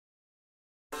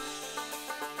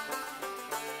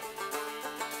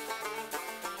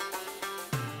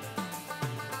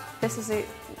This is a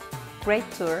great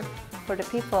tour for the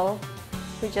people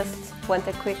who just want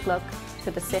a quick look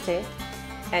to the city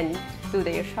and do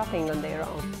their shopping on their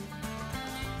own.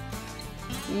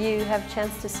 You have a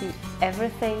chance to see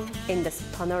everything in this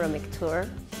panoramic tour.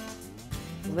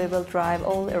 We will drive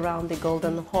all around the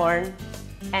Golden Horn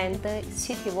and the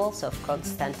city walls of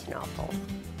Constantinople.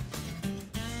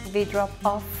 We drop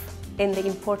off in the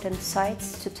important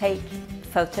sites to take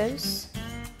photos,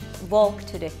 walk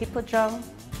to the Hippodrome,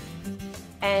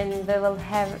 and we will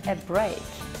have a break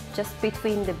just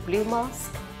between the Blue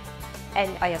Mosque and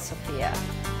Sophia.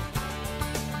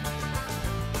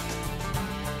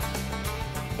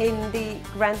 In the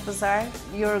Grand Bazaar,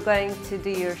 you're going to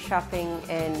do your shopping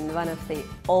in one of the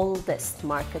oldest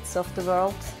markets of the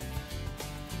world.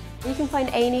 You can find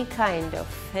any kind of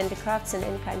handicrafts and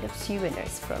any kind of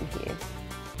souvenirs from here.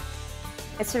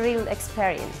 It's a real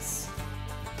experience.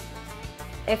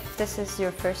 If this is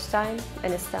your first time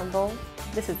in Istanbul,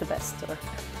 this is the best tour.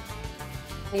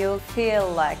 You'll feel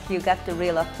like you got the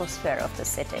real atmosphere of the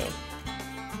city.